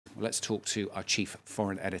Well, let's talk to our chief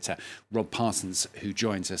foreign editor, Rob Parsons, who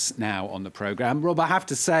joins us now on the programme. Rob, I have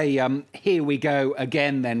to say, here we go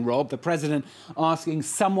again then, Rob. The president asking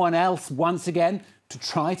someone else once again to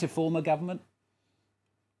try to form a government.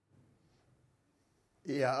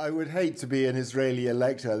 Yeah, I would hate to be an Israeli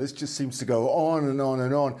elector. This just seems to go on and on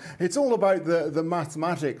and on. It's all about the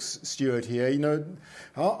mathematics, Stuart, here. You know,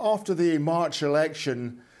 after the March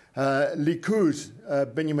election, Likud,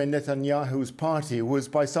 Benjamin Netanyahu's party, was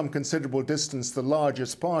by some considerable distance the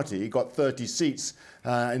largest party. He got 30 seats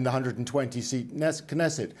in the 120-seat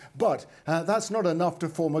Knesset. But that's not enough to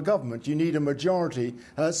form a government. You need a majority,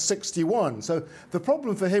 61. So the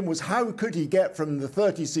problem for him was how could he get from the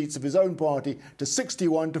 30 seats of his own party to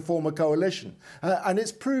 61 to form a coalition? And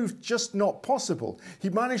it's proved just not possible. He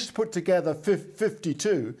managed to put together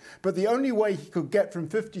 52, but the only way he could get from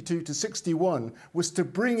 52 to 61 was to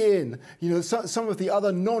bring in, you know, some of the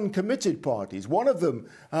other non-committed parties. One of them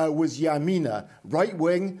was Yamina,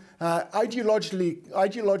 right-wing,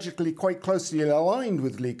 ideologically quite closely aligned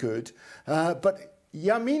with Likud, but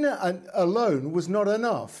Yamina alone was not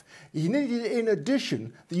enough. He needed, in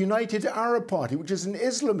addition, the United Arab Party, which is an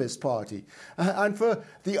Islamist party. And for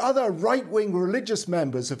the other right-wing religious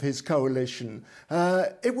members of his coalition,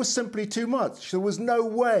 it was simply too much. There was no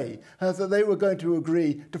way that they were going to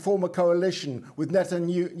agree to form a coalition with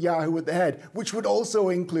Netanyahu at the head, which would also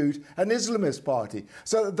include an Islamist party.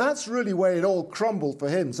 So that's really where it all crumbled for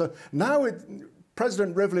him. So now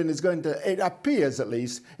President Rivlin is going to, it appears at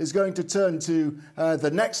least, is going to turn to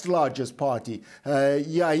the next largest party,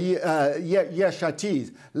 Yesh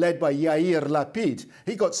Atid, led by Yair Lapid.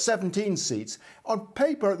 He got 17 seats. On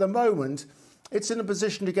paper at the moment, it's in a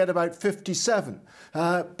position to get about 57.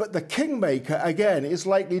 But the kingmaker, again, is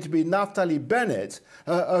likely to be Naftali Bennett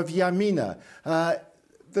of Yamina.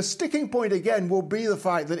 The sticking point, again, will be the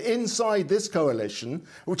fact that inside this coalition,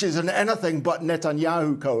 which is an anything but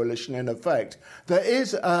Netanyahu coalition in effect, there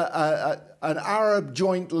is an Arab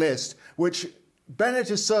joint list, which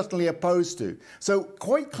Bennett is certainly opposed to. So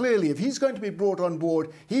quite clearly, if he's going to be brought on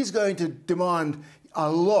board, he's going to demand a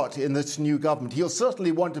lot in this new government. He'll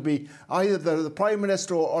certainly want to be either the Prime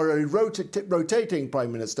Minister or a rotating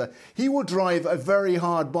Prime Minister. He will drive a very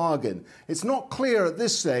hard bargain. It's not clear at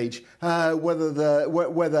this stage whether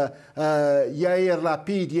Yair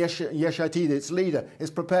Lapid, Yesh Atid, its leader, is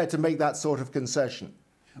prepared to make that sort of concession.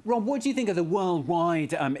 Rob, what do you think of the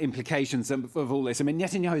worldwide implications of all this? I mean,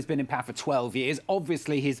 Netanyahu's been in power for 12 years.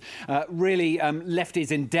 Obviously, he's really left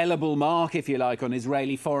his indelible mark, if you like, on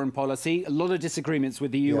Israeli foreign policy. A lot of disagreements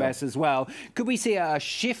with the US as well. Could we see a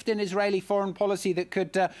shift in Israeli foreign policy that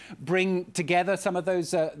could bring together some of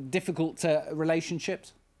those difficult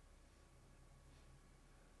relationships?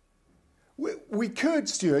 We could,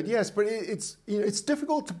 Stuart, yes, but it's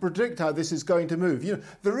difficult to predict how this is going to move. You know,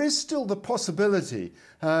 there is still the possibility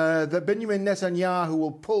that Benjamin Netanyahu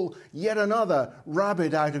will pull yet another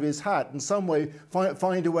rabbit out of his hat and some way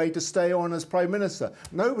find a way to stay on as Prime Minister.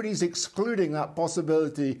 Nobody's excluding that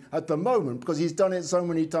possibility at the moment because he's done it so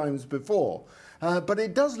many times before. But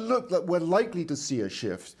it does look like we're likely to see a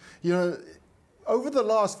shift. You know, over the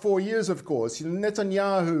last 4 years, of course,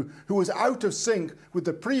 Netanyahu, who was out of sync with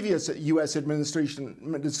the previous US administration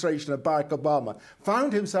of Barack Obama,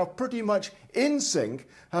 found himself pretty much in sync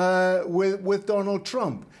with Donald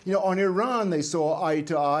Trump. You know, on Iran, they saw eye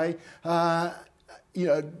to eye. You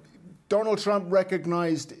know, Donald Trump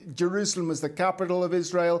recognized Jerusalem as the capital of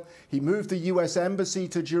Israel. He moved the US embassy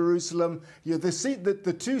to Jerusalem. You know,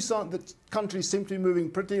 the two countries seem to be moving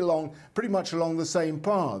pretty much along the same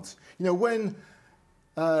paths. You know, when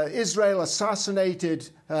Israel assassinated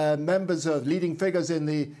members of leading figures in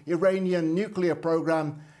the Iranian nuclear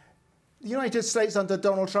program, the United States under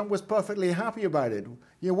Donald Trump was perfectly happy about it.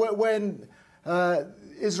 You know, when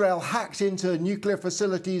Israel hacked into nuclear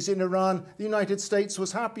facilities in Iran, the United States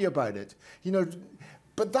was happy about it. You know,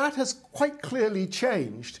 but that has quite clearly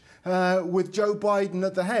changed with Joe Biden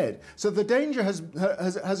at the head. So the danger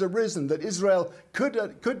has arisen that Israel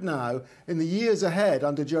could now, in the years ahead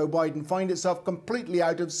under Joe Biden, find itself completely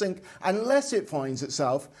out of sync unless it finds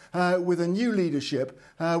itself with a new leadership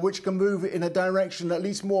which can move in a direction at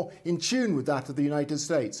least more in tune with that of the United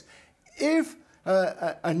States. If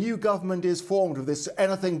a new government is formed of this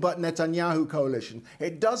anything but Netanyahu coalition,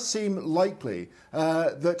 it does seem likely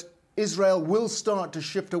that Israel will start to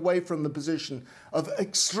shift away from the position of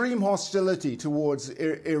extreme hostility towards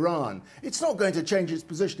Iran. It's not going to change its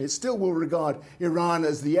position. It still will regard Iran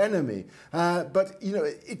as the enemy. But, you know,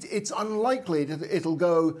 it's unlikely that it'll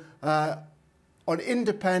go on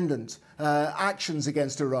independent actions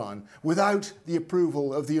against Iran without the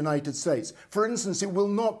approval of the United States. For instance, it will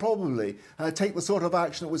not probably take the sort of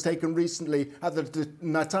action that was taken recently at the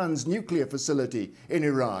Natanz nuclear facility in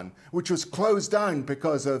Iran, which was closed down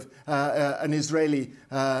because of an Israeli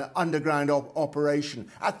underground operation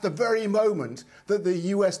at the very moment that the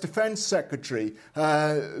US Defense Secretary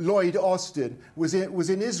Lloyd Austin was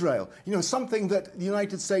in Israel. You know, something that the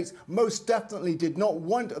United States most definitely did not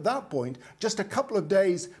want at that point, just a couple of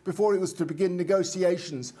days before it was to begin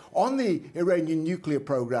negotiations on the Iranian nuclear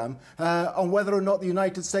program, on whether or not the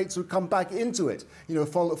United States would come back into it, you know,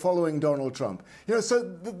 following Donald Trump. You know, so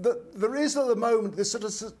there is at the moment this sort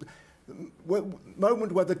of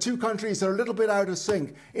moment where the two countries are a little bit out of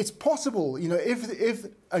sync. It's possible, you know, if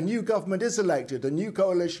a new government is elected, a new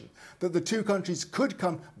coalition, that the two countries could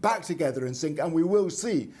come back together in sync, and we will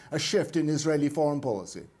see a shift in Israeli foreign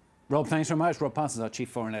policy. Rob, thanks very much. Rob Parsons, our Chief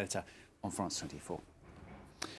Foreign Editor on France 24.